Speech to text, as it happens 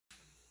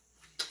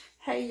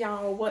Hey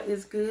y'all, what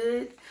is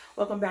good?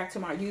 Welcome back to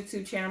my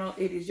YouTube channel.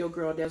 It is your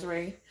girl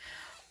Desiree.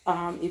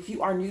 If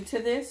you are new to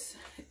this,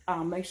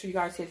 make sure you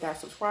guys hit that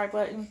subscribe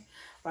button,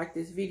 like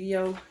this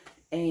video,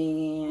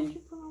 and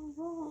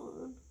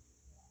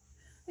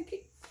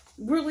okay,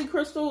 really,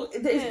 Crystal,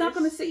 it's not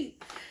gonna see.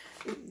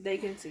 They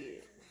can see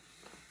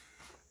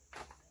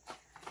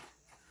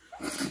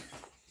it.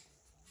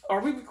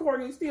 Are we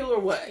recording still or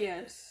what?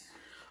 Yes.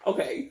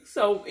 Okay,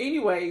 so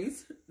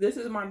anyways, this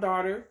is my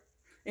daughter.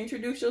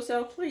 Introduce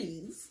yourself,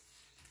 please.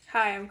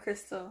 Hi, I'm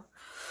Crystal.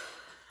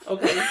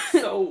 Okay,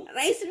 so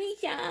nice to meet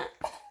ya.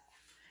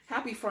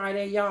 Happy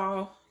Friday,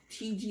 y'all.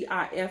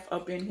 TGIF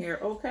up in here,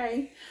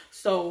 okay?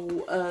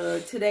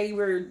 So today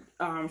we're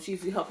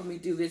she's helping me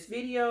do this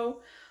video.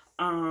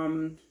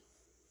 So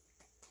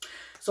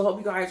hope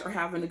you guys are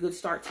having a good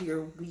start to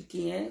your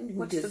weekend.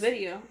 What's the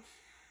video?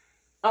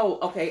 Oh,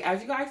 okay.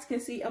 As you guys can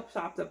see up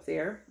top up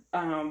there,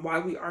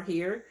 while we are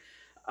here,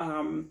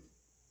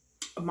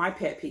 my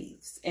pet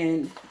peeves.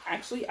 And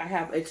actually I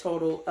have a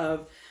total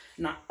of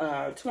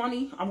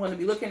 20. I'm going to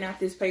be looking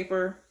at this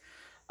paper.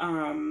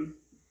 And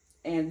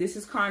this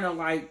is kind of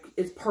like,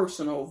 it's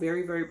personal,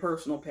 very, very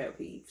personal pet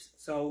peeves.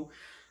 So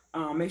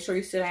make sure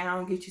you sit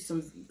down, get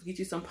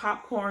you some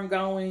popcorn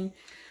going.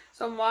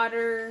 Some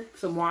water,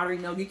 you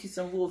know, get you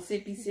some little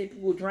sippy,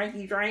 little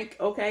drinky drink,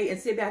 okay? And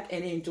sit back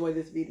and enjoy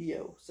this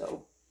video.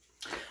 So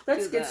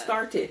let's get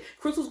started.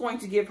 Crystal's going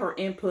to give her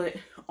input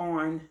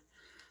on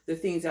the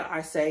things that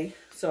I say.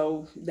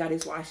 So that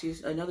is why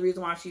another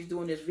reason why she's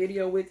doing this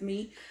video with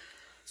me.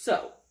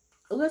 So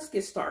let's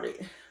get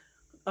started.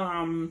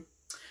 Number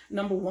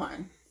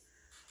one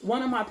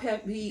of my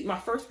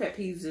first pet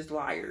peeves is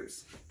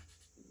liars.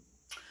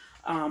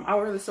 I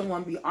would rather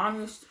someone be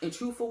honest and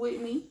truthful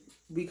with me,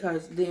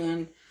 because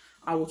then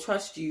I will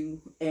trust you,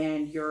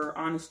 and your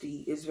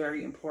honesty is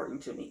very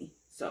important to me.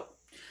 So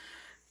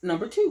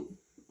number two,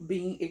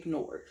 being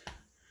ignored.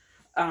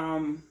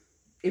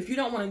 If you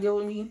don't want to deal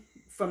with me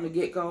from the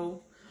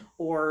get-go,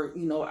 or,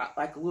 you know,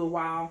 like a little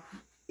while,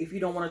 if you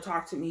don't want to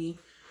talk to me,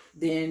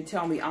 then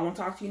tell me I won't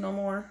talk to you no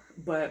more.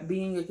 But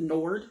being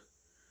ignored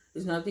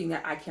is another thing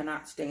that I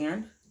cannot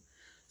stand.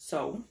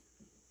 So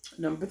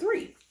number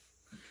three,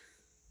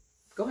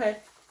 go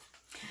ahead.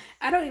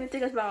 I don't even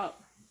think it's about,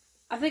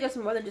 I think it's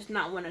more than just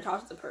not wanting to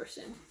talk to the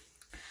person.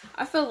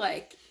 I feel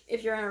like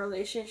if you're in a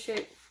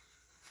relationship,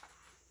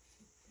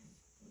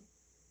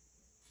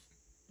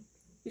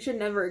 you should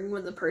never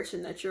ignore the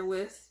person that you're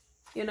with,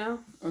 you know?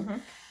 Mm-hmm.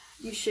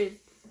 You should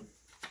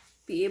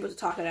be able to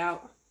talk it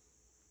out,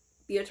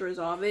 be able to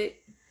resolve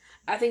it.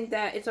 I think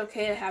that it's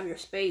okay to have your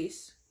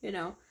space, you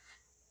know,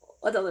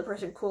 let the other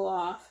person cool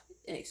off,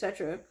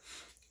 etc.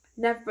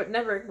 But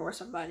never ignore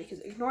somebody, because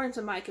ignoring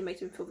somebody can make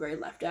them feel very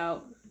left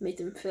out, make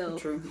them feel...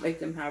 True. Make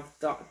them have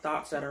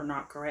thoughts that are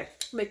not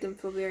correct. Make them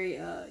feel very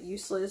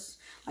useless,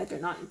 like they're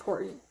not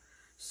important.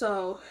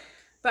 So,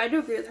 but I do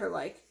agree with her,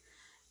 like,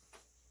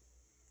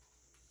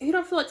 if you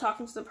don't feel like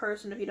talking to the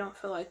person, if you don't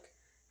feel like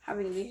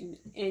having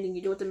anything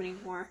to do with them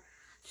anymore,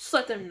 just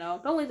let them know.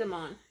 Don't lead them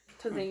on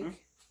to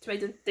make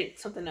them think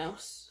something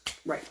else.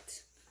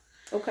 Right.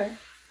 Okay.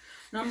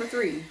 Number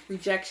three,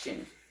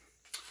 rejection.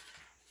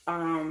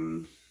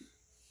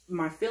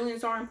 My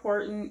feelings are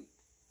important,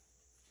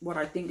 what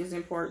I think is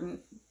important,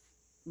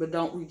 but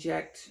don't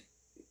reject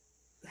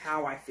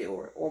how I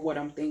feel or what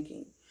I'm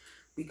thinking.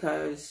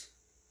 Because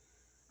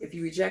if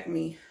you reject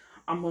me,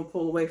 I'm going to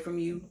pull away from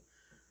you.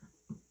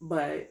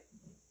 But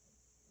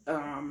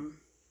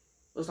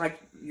it's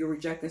like you're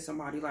rejecting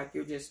somebody, like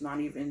you're just not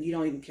even, you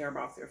don't even care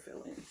about their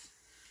feelings.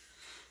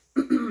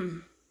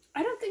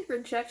 I don't think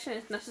rejection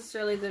is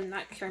necessarily them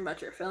not caring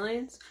about your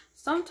feelings.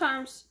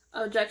 Sometimes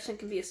a rejection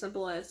can be as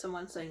simple as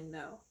someone saying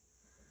no.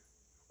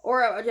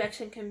 Or a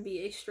rejection can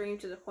be extreme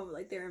to the point where,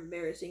 like, they're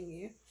embarrassing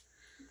you.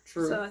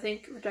 True. So I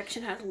think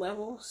rejection has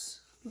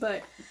levels,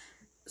 but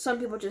some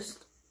people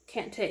just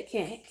can't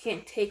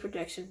take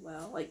rejection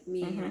well. Like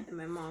me and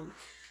my mom,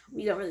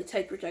 we don't really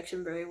take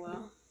rejection very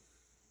well.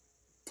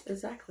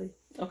 Exactly.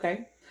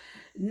 Okay.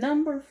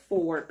 Number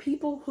four,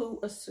 people who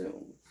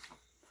assume.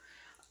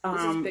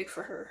 This is big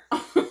for her.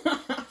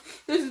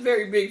 This is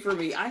very big for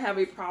me. I have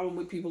a problem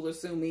with people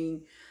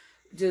assuming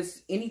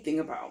just anything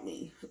about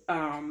me.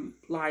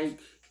 Like,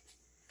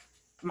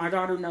 my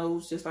daughter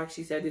knows, just like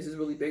she said, this is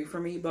really big for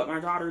me, but my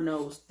daughter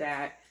knows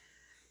that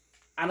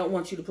I don't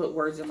want you to put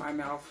words in my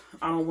mouth.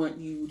 I don't want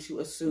you to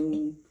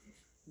assume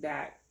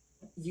that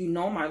you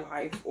know my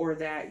life, or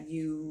that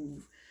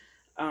you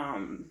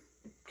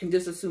can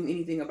just assume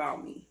anything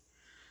about me.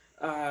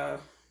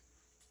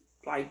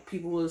 Like,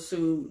 people will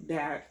assume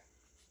that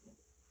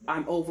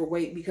I'm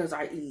overweight because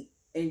I eat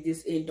and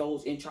just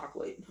indulge in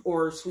chocolate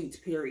or sweets,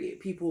 period.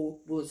 People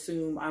will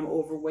assume I'm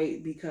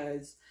overweight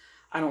because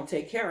I don't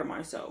take care of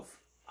myself.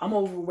 I'm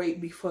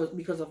overweight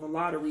because of a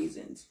lot of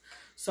reasons.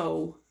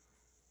 So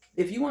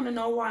if you want to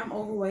know why I'm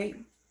overweight,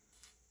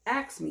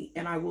 ask me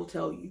and I will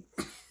tell you.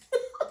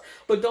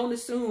 But don't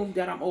assume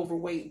that I'm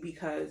overweight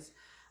because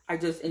I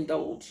just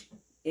indulge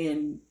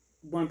in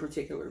one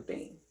particular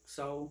thing.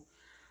 So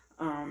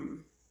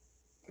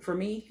for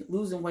me,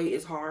 losing weight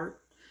is hard,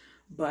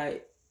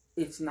 but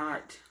it's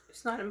not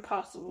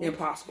impossible.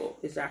 Impossible,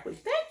 exactly.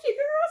 Thank you,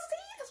 girl. See,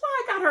 that's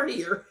why I got her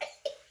here.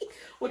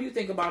 What do you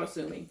think about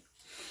assuming?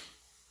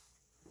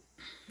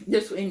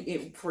 Just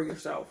for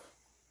yourself.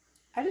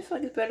 I just feel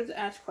like it's better to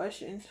ask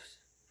questions,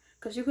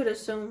 because you could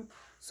assume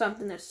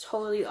something that's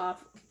totally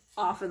off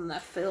in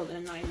left field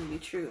and not even be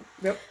true.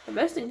 Yep. The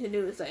best thing to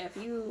do is that if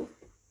you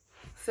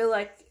feel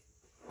like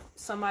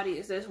somebody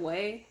is this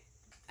way,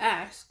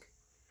 ask.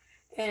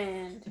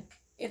 And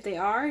if they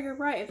are, you're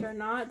right. If they're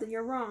not, then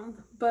you're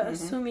wrong. But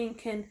assuming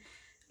can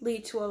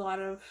lead to a lot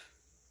of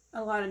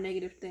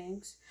negative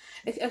things.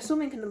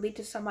 Assuming can lead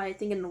to somebody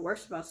thinking the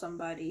worst about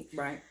somebody.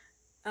 Right.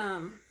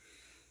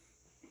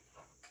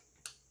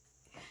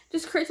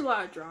 Just creates a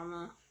lot of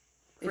drama.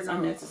 It's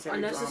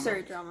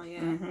unnecessary drama,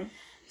 yeah.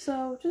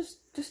 So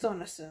just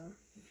don't assume.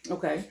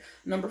 Okay.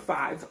 Number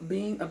 5,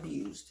 being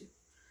abused.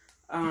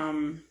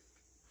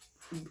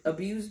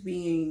 Abused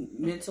being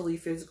mentally,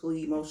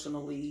 physically,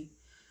 emotionally.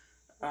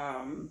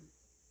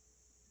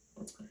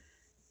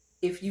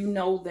 If you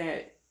know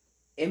that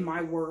in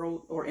my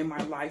world or in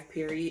my life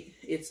period,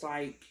 it's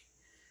like,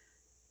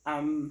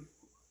 I'm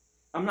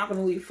not going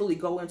to really fully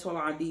go into a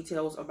lot of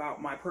details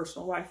about my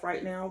personal life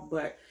right now,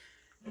 but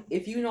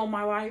if you know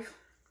my life,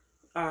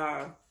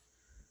 and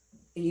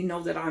you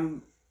know that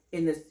I'm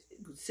in this,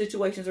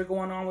 situations are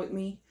going on with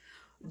me,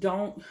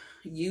 don't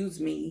use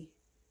me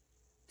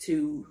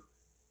to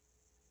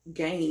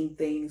gain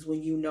things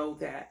when you know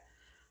that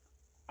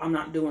I'm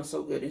not doing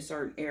so good in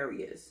certain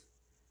areas.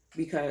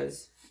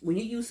 Because when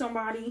you use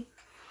somebody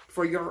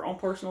for your own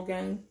personal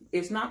gain,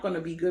 it's not going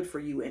to be good for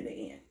you in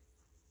the end.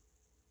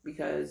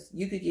 Because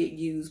you could get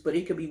used, but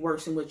it could be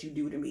worse than what you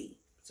do to me.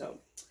 So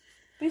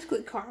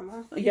basically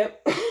karma.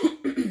 Yep.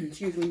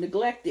 Excuse me.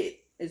 Neglected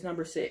is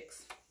number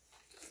 6.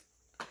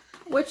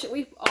 Which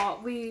I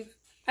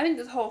think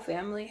this whole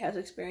family has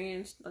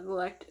experienced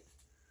neglect.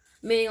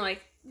 Meaning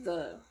like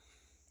the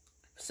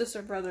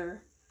sister,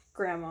 brother,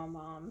 grandma,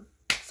 mom,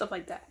 stuff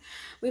like that.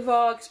 We've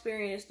all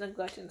experienced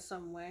neglect in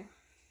some way.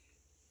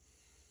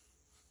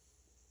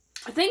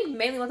 I think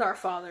mainly with our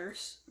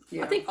fathers.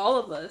 Yeah. I think all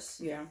of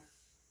us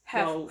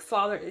have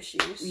father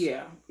issues.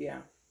 Yeah.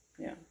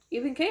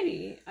 Even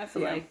Katie, I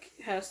feel like,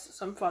 has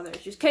some father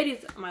issues.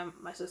 Katie's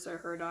my sister,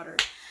 her daughter.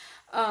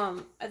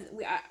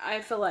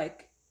 I feel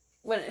like,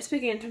 when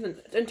speaking in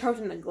terms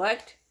of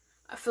neglect,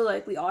 I feel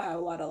like we all have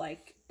a lot of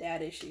like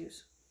dad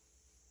issues.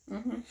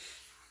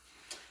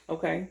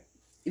 Okay.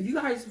 If you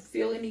guys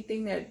feel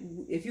anything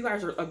if you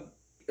guys are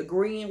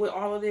agreeing with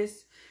all of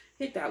this,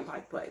 hit that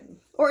like button.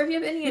 Or if you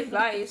have any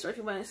advice, or if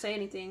you want to say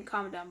anything,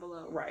 comment down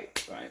below.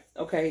 Right.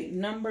 Okay.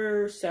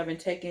 Number 7,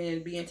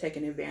 being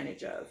taken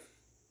advantage of.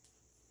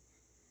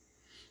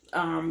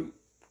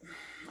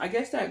 I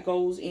guess that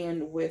goes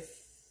in with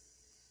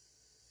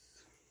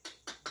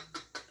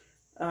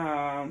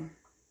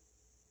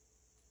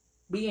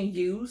being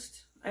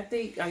used. I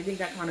think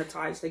that kind of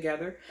ties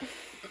together.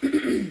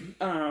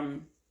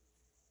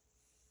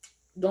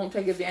 Don't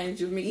take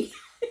advantage of me.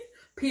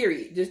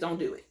 Period. Just don't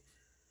do it.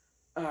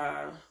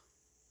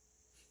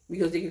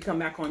 Because it can come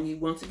back on you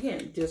once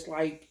again, just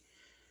like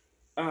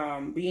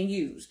being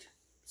used.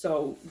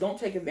 So don't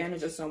take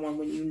advantage of someone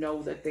when you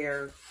know that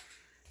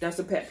that's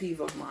a pet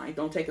peeve of mine.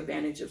 Don't take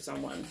advantage of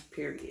someone,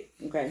 period.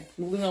 Okay,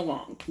 moving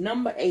along.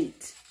 Number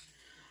 8,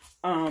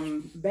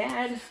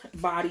 bad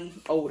body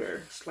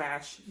odor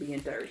 / being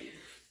dirty.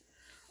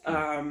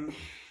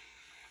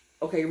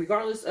 Okay,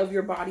 regardless of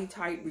your body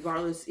type,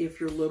 regardless if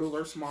you're little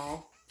or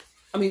small.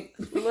 I mean,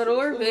 little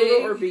or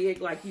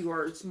big, like you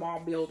are small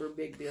build or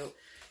big build.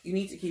 You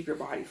need to keep your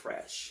body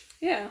fresh.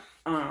 Yeah.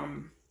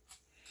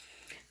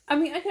 I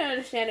mean, I can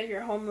understand if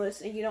you're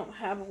homeless and you don't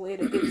have a way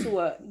to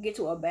get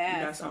to a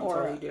bath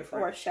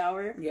or a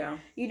shower. Yeah.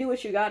 You do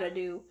what you gotta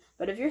do.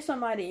 But if you're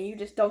somebody and you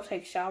just don't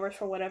take showers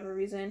for whatever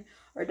reason,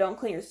 or don't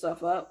clean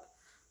yourself up,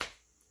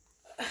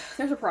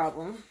 there's a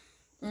problem.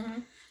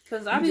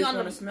 Because I be on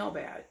the smell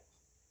bad.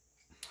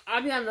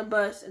 I'll be on the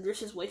bus and there's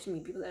just way too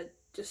many people that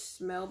just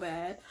smell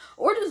bad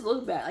or just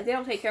look bad. Like they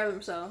don't take care of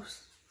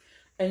themselves.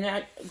 And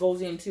that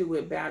goes into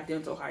with bad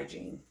dental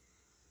hygiene.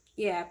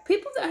 Yeah,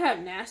 people that have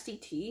nasty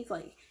teeth,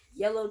 like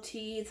yellow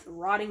teeth,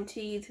 rotting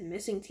teeth,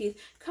 missing teeth,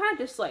 kind of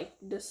just like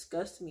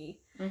disgust me.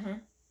 I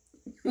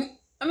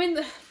mean,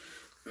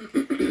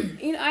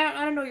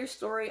 I don't know your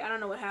story. I don't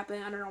know what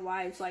happened. I don't know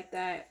why it's like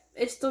that.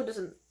 It still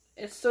doesn't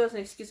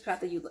excuse the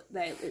fact that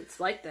it's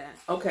like that.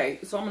 Okay,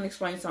 so I'm gonna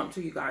explain something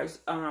to you guys.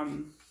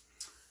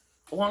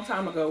 A long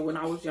time ago, when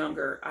I was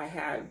younger, I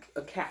had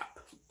a cap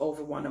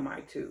over one of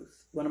my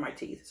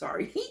teeth.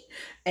 Sorry,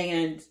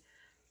 and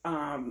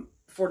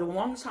for the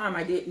longest time,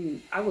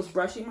 I was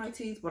brushing my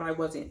teeth, but I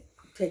wasn't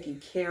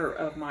taking care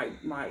of my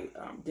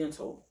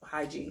dental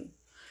hygiene.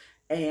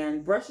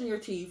 And brushing your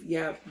teeth,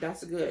 yeah,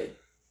 that's good.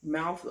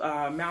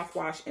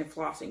 Mouthwash and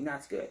flossing,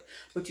 that's good.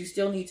 But you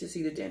still need to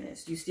see the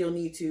dentist. You still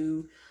need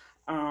to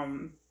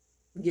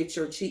get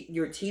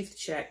your teeth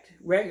checked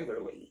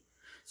regularly.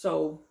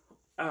 So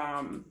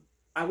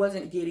I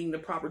wasn't getting the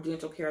proper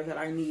dental care that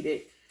I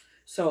needed.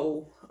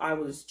 So I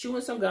was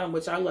chewing some gum,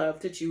 which I love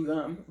to chew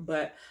gum,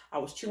 but I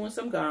was chewing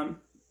some gum,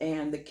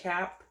 and the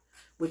cap,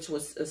 which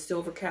was a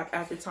silver cap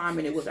at the time,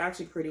 and it was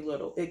actually pretty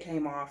little, it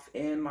came off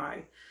in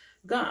my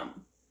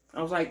gum.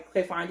 I was like,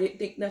 okay, fine, didn't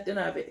think nothing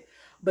of it.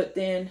 But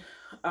then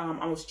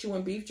I was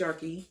chewing beef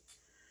jerky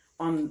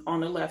on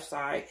the left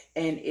side,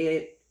 and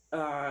it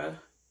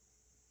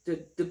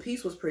the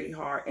piece was pretty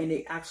hard, and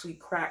it actually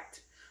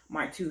cracked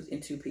my tooth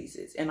in two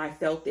pieces, and I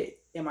felt it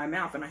in my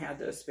mouth, and I had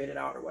to spit it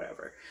out or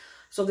whatever.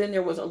 So then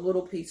there was a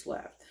little piece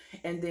left,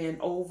 and then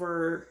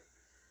over,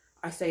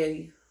 I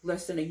say,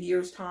 less than a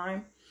year's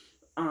time,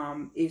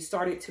 it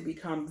started to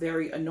become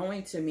very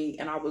annoying to me,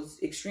 and I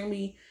was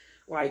extremely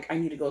like, I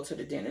need to go to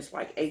the dentist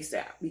like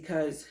ASAP,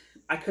 because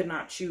I could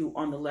not chew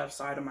on the left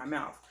side of my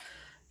mouth.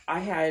 I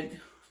had,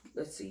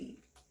 let's see,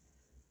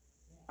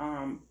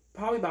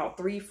 probably about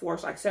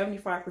 3/4, like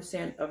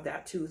 75% of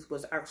that tooth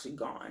was actually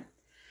gone.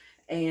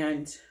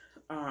 And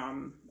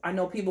I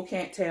know people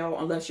can't tell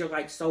unless you're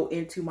like so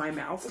into my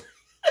mouth,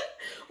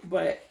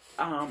 but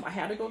I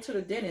had to go to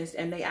the dentist,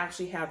 and they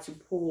actually had to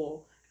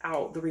pull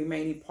out the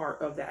remaining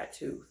part of that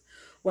tooth.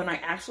 When I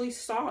actually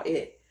saw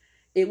it,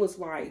 it was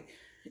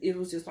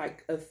just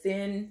like a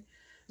thin,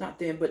 not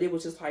thin, but it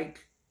was just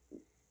like,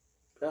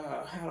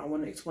 how do I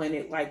want to explain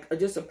it? Like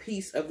just a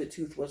piece of the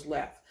tooth was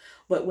left.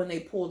 But when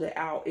they pulled it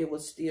out, it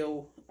was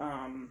still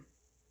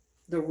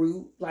the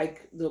root,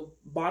 like the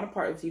bottom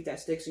part of the teeth that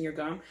sticks in your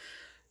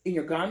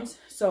gums.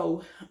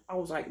 So I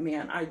was like,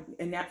 man,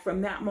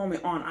 from that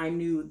moment on, I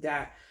knew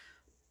that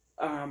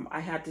I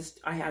had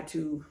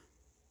to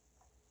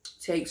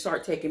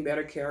start taking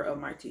better care of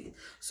my teeth.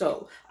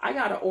 So I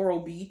got an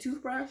Oral-B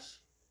toothbrush.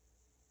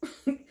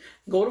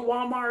 Go to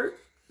Walmart.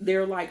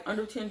 They're like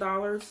under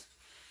 $10.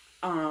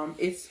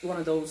 It's one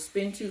of those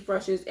spin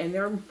toothbrushes,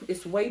 and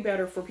it's way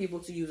better for people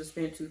to use the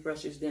spin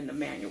toothbrushes than the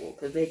manual,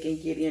 because they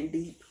can get in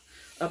deep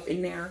up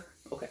in there.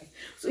 Okay.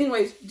 So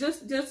anyways,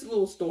 just a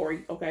little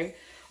story. Okay.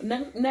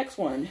 Next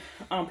one.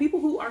 People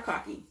who are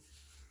cocky.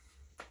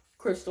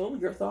 Crystal,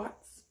 your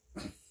thoughts?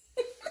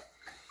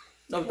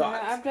 No thoughts.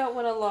 I've dealt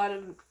with a lot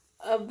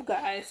of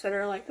guys that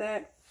are like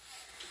that.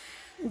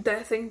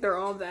 That think they're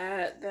all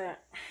that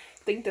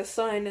think the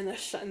sun and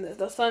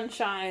the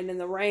sunshine and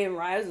the rain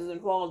rises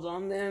and falls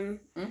on them.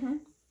 Mm-hmm.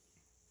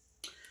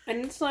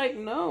 And it's like,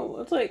 no.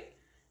 It's like,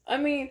 I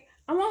mean,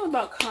 I'm all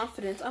about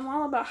confidence. I'm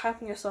all about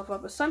hyping yourself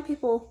up. But some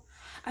people,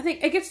 I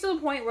think it gets to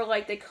the point where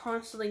like they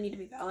constantly need to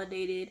be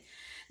validated.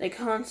 They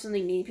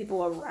constantly need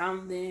people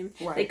around them.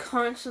 Right. They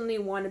constantly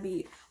want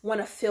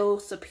to feel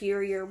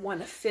superior. Want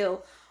to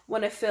feel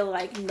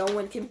like no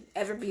one can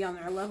ever be on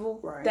their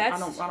level. Right. I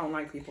don't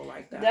like people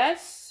like that.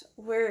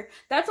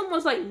 That's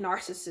almost like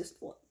narcissist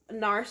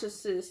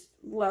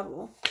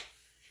level.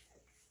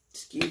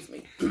 Excuse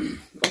me.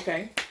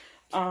 Okay.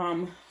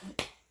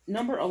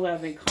 Number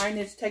 11,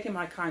 kindness, taking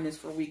my kindness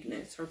for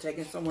weakness, or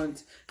taking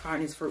someone's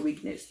kindness for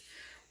weakness.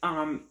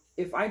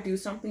 If I do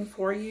something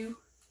for you,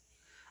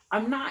 I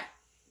want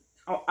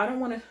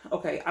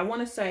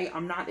to say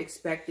I'm not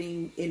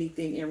expecting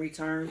anything in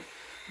return,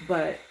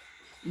 but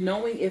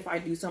knowing if I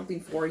do something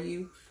for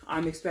you,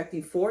 I'm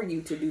expecting for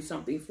you to do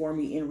something for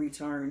me in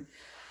return,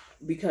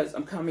 because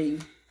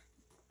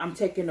I'm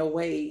taking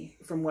away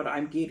from what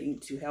I'm getting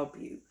to help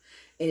you.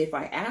 And if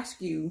I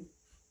ask you,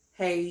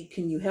 hey,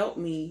 can you help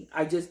me?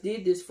 I just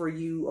did this for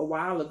you a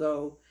while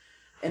ago.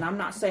 And I'm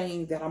not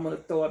saying that I'm going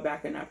to throw it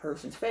back in that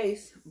person's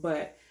face,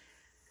 but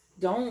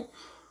don't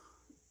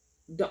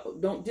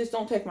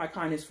take my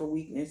kindness for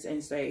weakness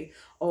and say,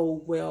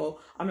 oh, well,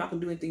 I'm not going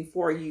to do anything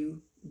for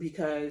you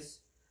because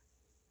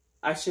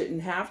I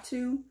shouldn't have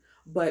to.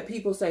 But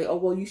people say, oh,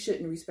 well, you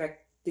shouldn't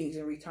respect things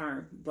in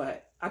return.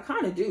 But I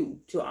kind of do,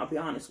 I'll be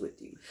honest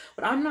with you.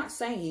 But I'm not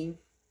saying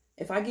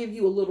if I give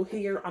you a little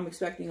here, I'm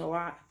expecting a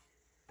lot.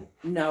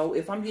 No,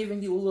 if I'm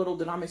giving you a little,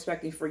 then I'm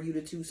expecting for you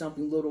to do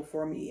something little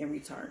for me in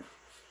return.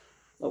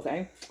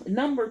 Okay.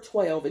 Number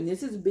 12, and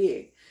this is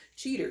big,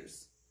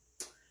 cheaters.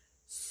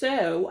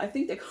 So I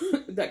think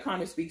that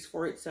kind of speaks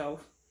for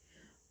itself.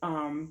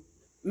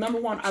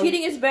 Number one,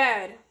 cheating is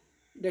bad.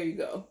 There you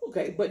go.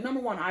 Okay, but number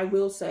one, I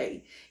will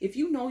say, if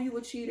you know you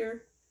a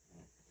cheater,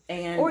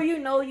 or you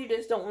know you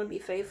just don't want to be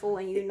faithful,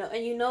 and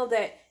you know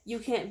that you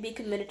can't be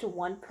committed to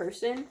one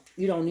person,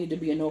 you don't need to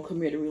be in no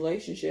committed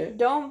relationship.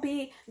 Don't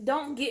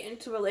get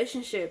into a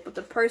relationship with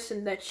a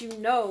person that you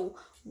know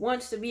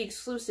wants to be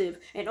exclusive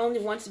and only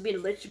wants to be in a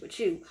relationship with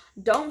you.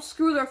 Don't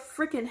screw their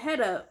freaking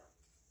head up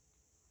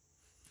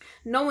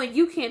knowing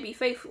you can't be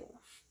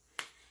faithful.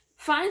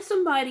 Find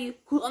somebody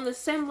who's on the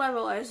same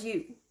level as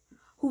you,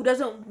 who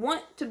doesn't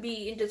want to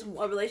be in just a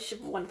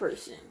relationship with one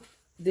person.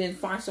 Then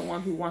find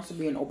someone who wants to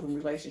be in open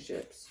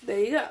relationships. There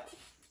you go.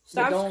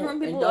 Stop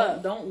screwing people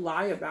up. Don't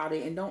lie about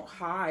it, and don't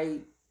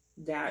hide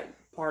that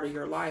part of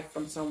your life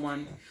from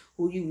someone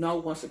who you know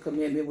wants a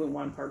commitment with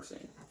one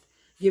person.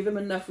 Give them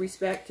enough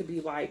respect to be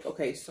like,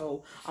 okay,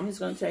 so I'm just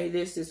going to tell you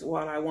this is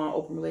what I want,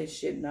 open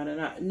relationship.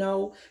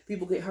 No,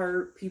 people get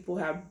hurt. People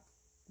have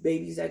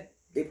babies that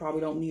they probably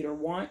don't need or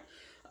want.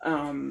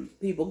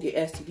 People get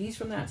STDs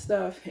from that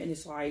stuff, and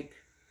it's like,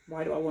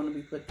 Why do I want to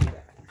be put through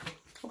that?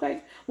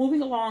 Okay,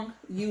 moving along,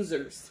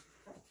 users.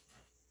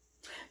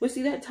 But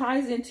see, that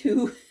ties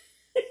into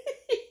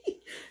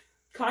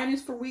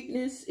kindness for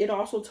weakness. It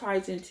also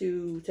ties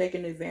into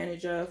taking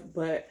advantage of,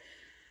 but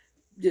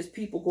just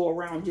people go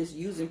around just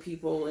using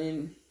people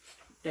and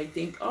they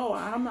think, oh,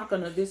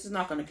 this is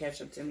not gonna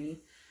catch up to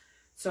me.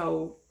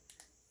 So,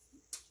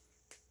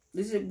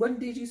 what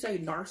did you say,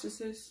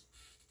 narcissist?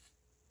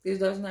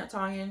 Doesn't that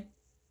tie in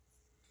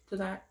to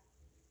that?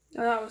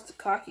 No, that was the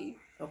cocky.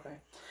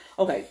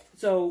 Okay,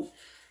 so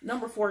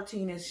number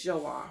 14 is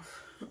show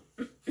off.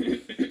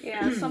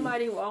 Yeah,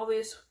 somebody who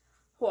always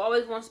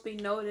wants to be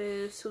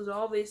noticed, who's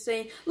always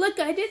saying, look,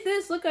 I did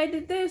this,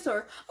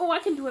 or, oh, I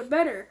can do it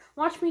better.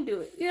 Watch me do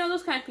it. You know,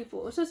 those kind of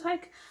people. It's just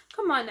like,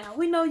 come on now.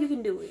 We know you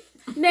can do it.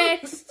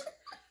 Next.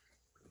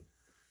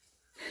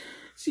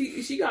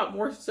 She got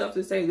more stuff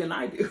to say than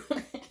I do.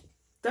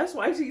 That's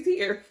why she's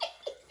here.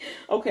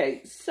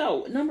 Okay,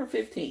 so number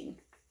 15.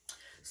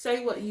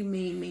 Say what you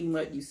mean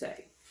what you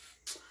say.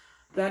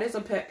 That is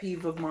a pet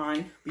peeve of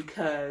mine,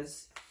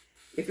 because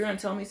if you're going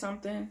to tell me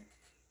something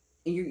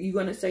and you're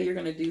going to say you're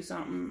going to do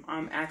something,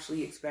 I'm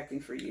actually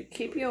expecting for you to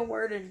keep your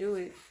word and do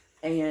it.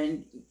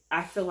 And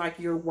I feel like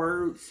your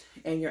words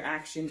and your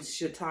actions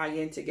should tie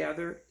in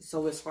together.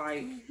 So it's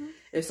like,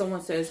 if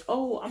someone says,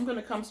 oh, I'm going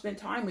to come spend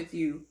time with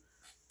you,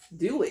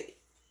 do it.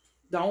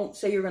 Don't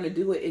say you're going to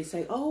do it and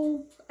say,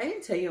 oh, I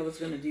didn't tell you I was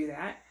going to do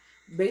that.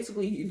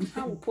 Basically,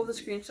 I will pull the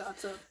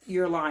screenshots up.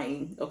 You're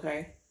lying,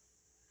 okay?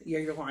 Yeah,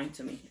 you're lying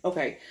to me.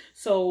 Okay,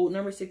 so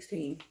number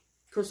 16.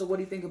 Crystal, what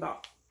do you think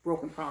about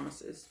broken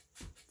promises?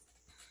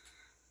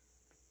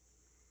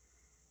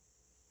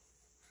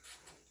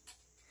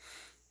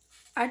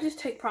 I just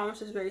take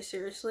promises very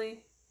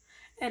seriously.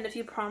 And if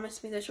you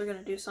promise me that you're going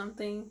to do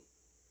something,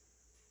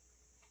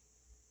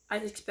 I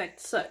expect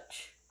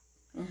such.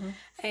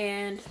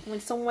 And when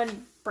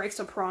someone breaks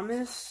a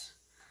promise,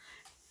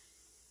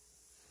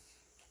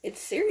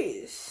 it's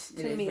serious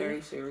to me. It is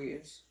very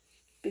serious.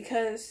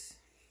 Because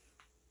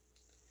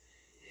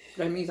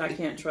that means I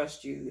can't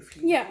trust you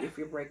if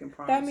you're breaking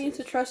promises. That means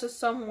the trust is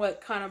somewhat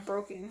kind of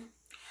broken.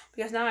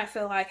 Because now I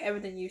feel like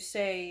everything you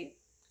say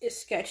is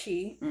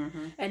sketchy.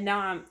 And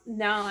now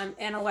I'm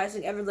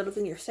analyzing every little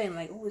thing you're saying.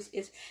 Like, oh,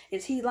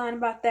 is he lying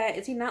about that?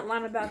 Is he not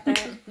lying about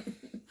that?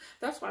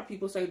 That's why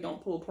people say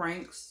don't pull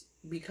pranks.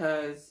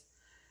 Because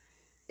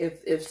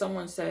if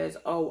someone says,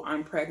 oh,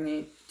 I'm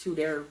pregnant, to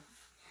their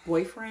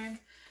boyfriend,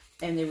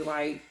 and they're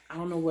like, I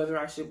don't know whether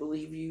I should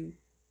believe you,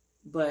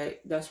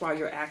 but that's why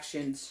your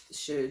actions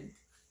should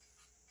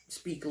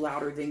speak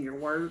louder than your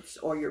words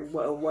or your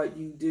what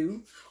you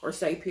do or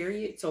say,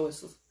 period. So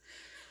it's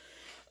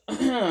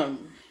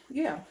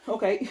yeah,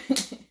 okay.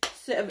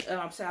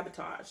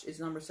 Sabotage is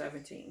number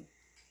 17.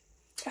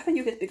 I think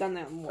you can speak on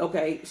that more.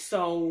 Okay,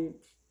 so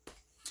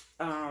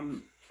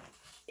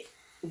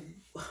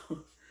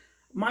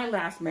my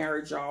last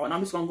marriage, y'all, and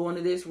I'm just gonna go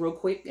into this real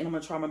quick, and I'm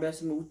gonna try my best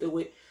to move through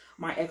it.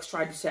 My ex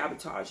tried to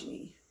sabotage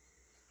me,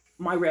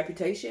 my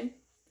reputation,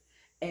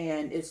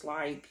 and it's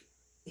like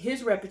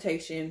his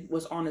reputation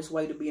was on its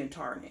way to being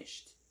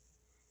tarnished.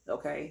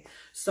 Okay,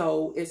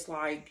 so it's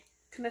like,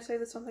 can I say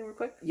this something real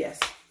quick? Yes.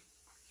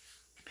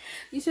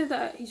 You said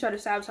that he tried to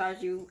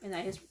sabotage you, and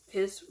that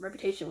his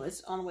reputation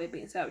was on the way to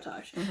being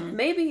sabotaged.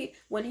 Maybe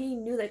when he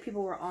knew that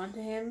people were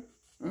onto him,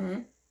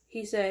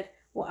 he said,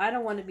 well, I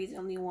don't want to be the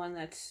only one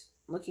that's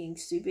looking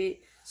stupid.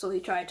 So he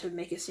tried to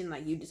make it seem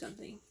like you did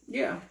something.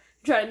 Yeah.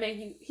 He tried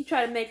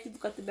to make you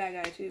look like the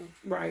bad guy too.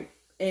 Right.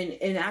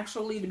 And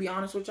actually, to be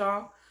honest with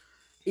y'all,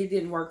 it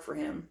didn't work for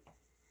him.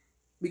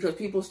 Because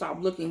people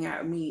stopped looking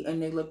at me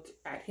and they looked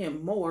at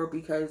him more,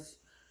 because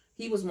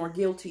he was more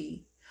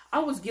guilty. I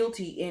was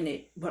guilty in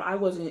it, but I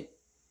wasn't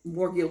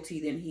more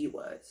guilty than he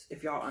was,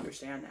 if y'all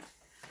understand that.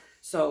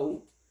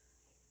 So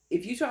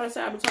if you try to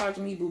sabotage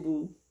me,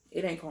 boo-boo,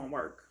 it ain't gonna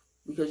work.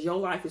 Because your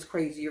life is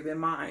crazier than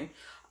mine.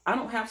 I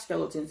don't have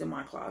skeletons in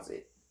my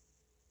closet.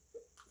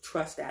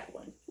 Trust that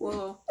one.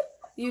 Well,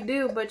 you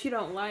do, but you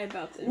don't lie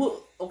about them.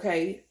 Well,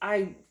 okay,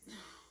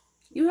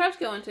 you have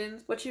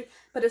skeletons, but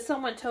if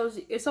someone tells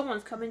you, if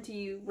someone's coming to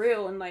you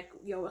real and like,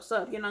 yo, what's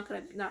up? You're not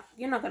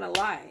gonna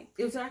lie.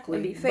 Exactly.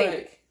 And be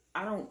fake.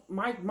 But I don't.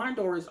 My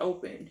door is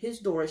open. His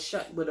door is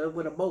shut with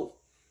a bolt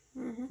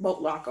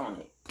lock on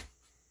it.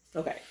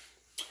 Okay.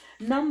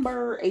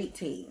 Number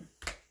 18.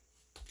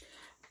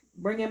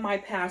 Bringing up my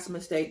past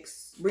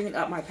mistakes.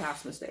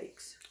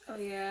 Oh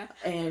yeah.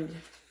 And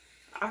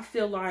I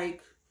feel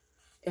like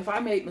if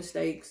I make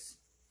mistakes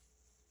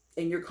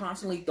and you're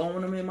constantly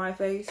throwing them in my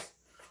face,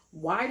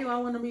 why do I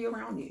want to be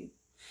around you?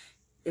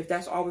 If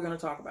that's all we're going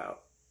to talk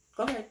about.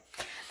 Go ahead.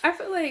 I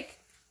feel like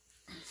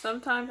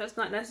sometimes that's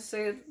not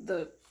necessarily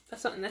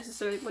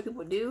what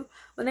people do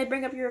when they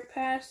bring up your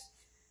past.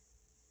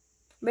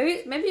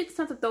 Maybe it's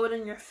not to throw it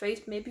in your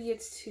face. Maybe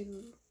it's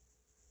to,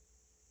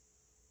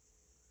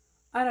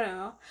 I don't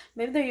know.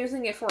 Maybe they're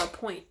using it for a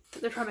point.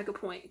 They're trying to make a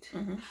point.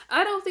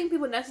 I don't think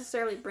people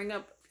necessarily bring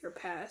up your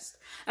past.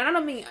 And I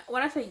don't mean,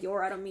 when I say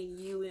your, I don't mean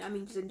you. I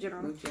mean just in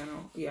general. In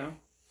general, yeah.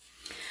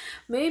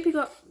 maybe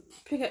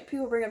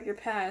people bring up your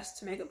past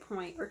to make a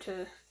point or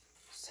to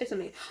say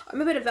something, or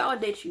maybe to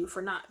validate you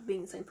for not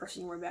being the same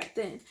person you were back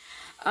then.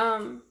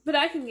 But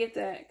I can get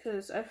that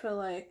because I feel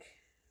like,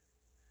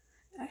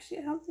 actually,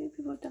 I don't think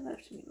people have done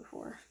that to me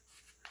before.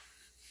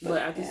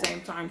 But at the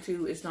same time,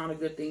 too, it's not a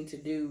good thing to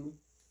do.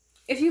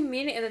 If you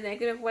mean it in a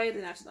negative way,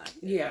 then that's not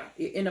good. Yeah,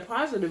 in a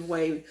positive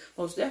way,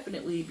 most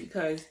definitely,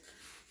 because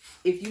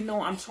if you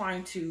know I'm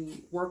trying to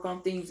work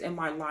on things in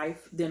my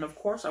life, then of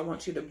course I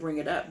want you to bring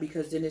it up,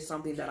 because then it's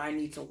something that I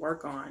need to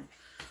work on.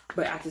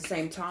 But at the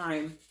same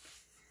time,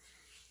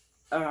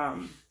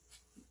 don't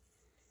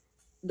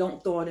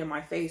throw it in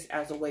my face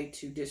as a way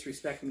to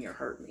disrespect me or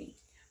hurt me.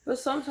 But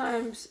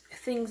sometimes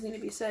things need to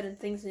be said and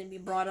things need to be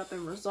brought up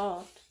and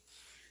resolved.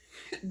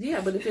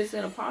 Yeah, but if it's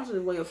in a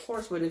positive way, of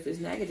course. But if it's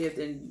negative,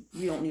 then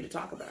you don't need to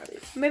talk about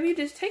it. Maybe you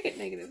just take it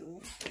negatively.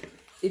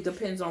 It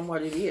depends on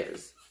what it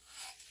is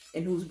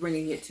and who's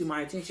bringing it to my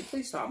attention.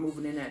 Please stop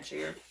moving in that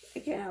chair. I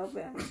can't help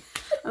it.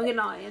 I'm getting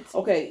all antsy.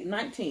 Okay,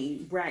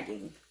 19,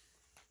 bragging.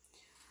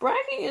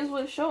 Bragging is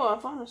what show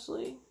off,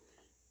 honestly.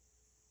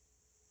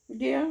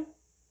 Yeah.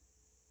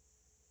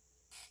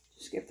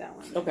 Skip that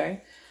one.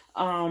 Okay.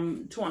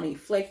 20,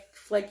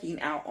 flaking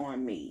out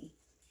on me.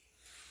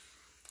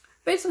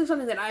 Basically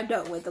something that I've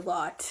dealt with a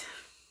lot.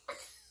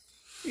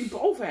 We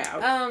both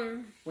have.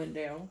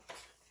 Wendell.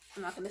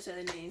 I'm not going to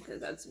say the name because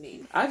that's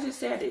mean. I just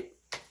said it.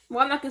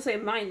 Well, I'm not going to say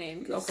my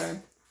name. Okay.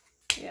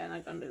 Yeah, I'm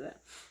not going to do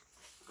that.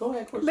 Go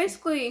ahead, Kristen.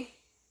 Basically,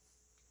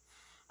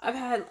 I've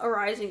had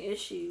arising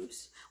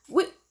issues.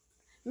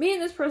 Me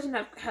and this person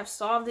have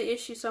solved the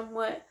issue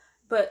somewhat,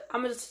 but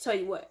I'm going to just tell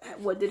you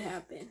what did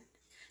happen.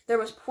 There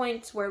was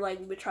points where, like,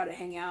 we would try to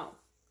hang out,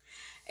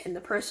 and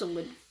the person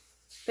would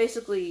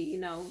basically, you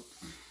know,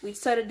 we'd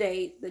set a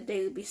date, the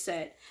date would be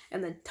set,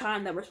 and the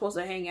time that we're supposed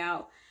to hang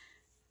out,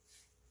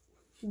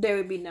 there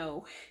would be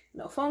no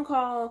phone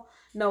call,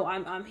 no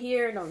I'm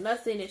here, no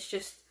nothing. It's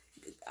just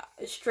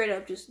straight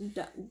up just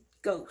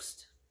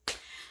ghost.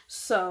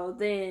 So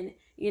then,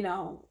 you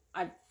know,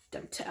 I'm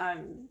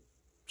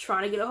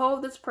trying to get a hold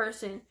of this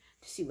person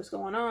to see what's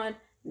going on,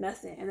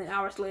 nothing. And then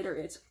hours later,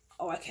 it's,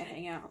 oh, I can't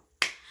hang out.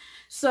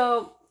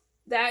 So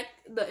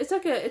it's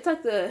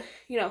like the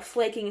you know,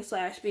 flaking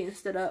 / being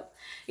stood up.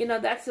 You know,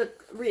 that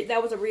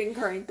was a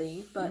recurring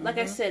thing. But like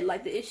I said,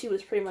 like the issue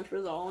was pretty much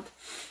resolved.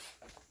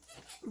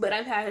 But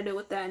I've had to deal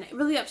with that, and it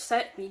really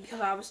upset me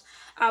because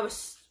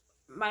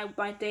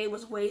my day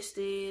was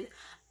wasted.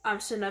 I'm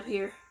sitting up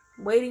here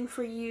waiting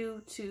for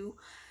you to,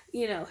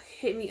 you know,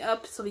 hit me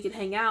up so we can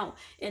hang out,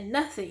 and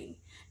nothing.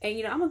 And,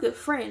 you know, I'm a good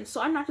friend, so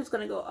I'm not just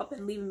going to go up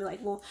and leave and be like,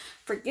 well,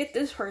 forget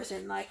this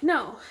person. Like,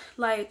 no.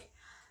 Like,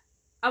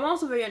 I'm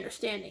also very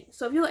understanding.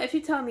 So if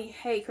you tell me,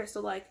 hey,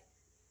 Crystal, like,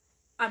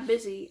 I'm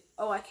busy.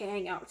 Oh, I can't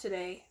hang out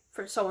today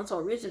for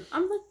so-and-so reason.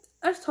 I'm like,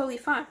 that's totally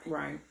fine.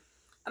 Right.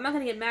 I'm not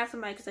going to get mad at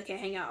somebody because I can't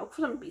hang out. Of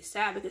course, I'm going to be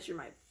sad because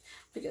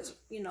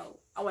you know,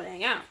 I want to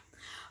hang out.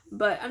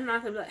 But I'm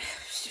not going to be like,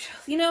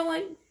 you know,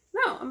 like,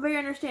 no, I'm very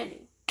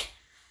understanding.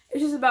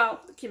 It's just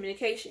about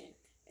communication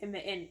and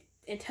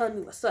telling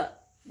me what's up.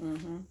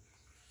 Mm-hmm.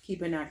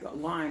 Keeping that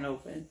line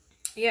open.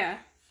 Yeah.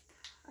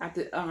 At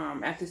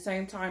the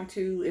same time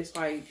too, it's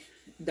like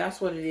that's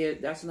what it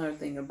is. That's another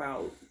thing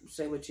about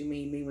say what you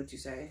mean what you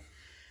say.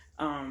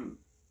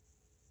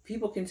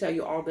 People can tell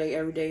you all day,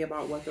 every day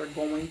about what they're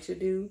going to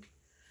do,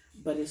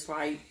 but it's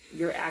like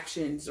your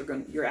actions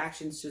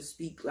just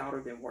speak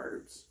louder than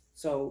words.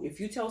 So if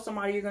you tell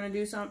somebody you're going to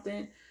do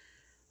something,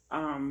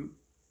 and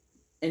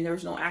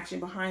there's no action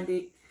behind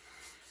it,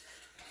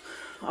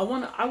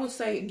 I would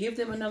say give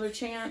them another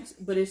chance,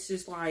 but it's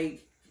just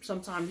like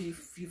sometimes you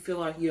feel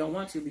like you don't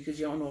want to because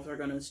you don't know if they're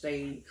going to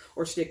stay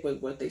or stick with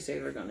what they say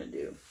they're going to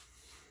do.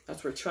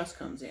 That's where trust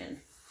comes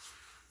in.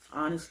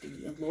 Honesty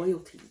and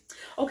loyalty.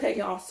 Okay,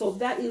 y'all. So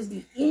that is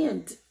the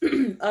end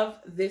of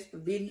this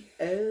video.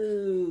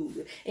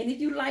 And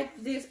if you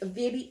like this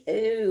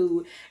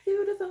video, give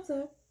it a thumbs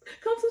up.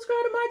 Come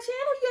subscribe to my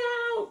channel,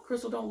 y'all.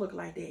 Crystal, don't look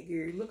like that,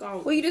 girl. Look all.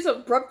 Well, you just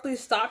abruptly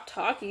stopped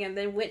talking and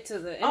then went to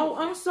the end. Oh,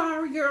 I'm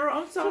sorry, girl.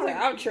 I'm sorry.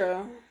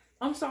 Outro.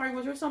 I'm sorry.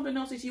 Was there something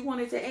else that you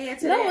wanted to add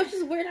to that? No, it's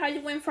just weird how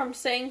you went from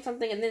saying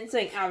something and then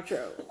saying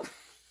outro.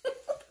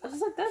 I was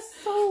like, that's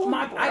so.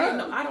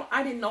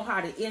 I didn't know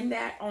how to end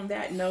that on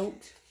that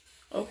note.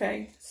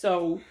 Okay,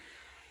 so,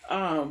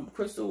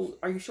 Crystal,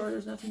 are you sure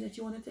there's nothing that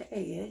you wanted to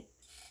add?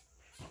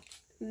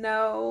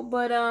 No,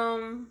 but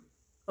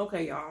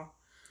okay, y'all.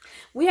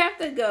 We have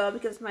to go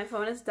because my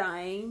phone is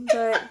dying.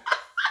 But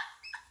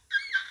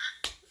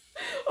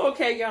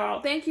okay,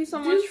 y'all. Thank you so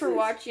much for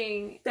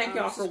watching. Thank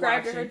y'all for watching.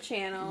 Subscribe to her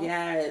channel.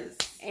 Yes.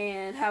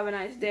 And have a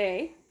nice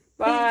day.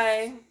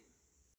 Bye. Peace.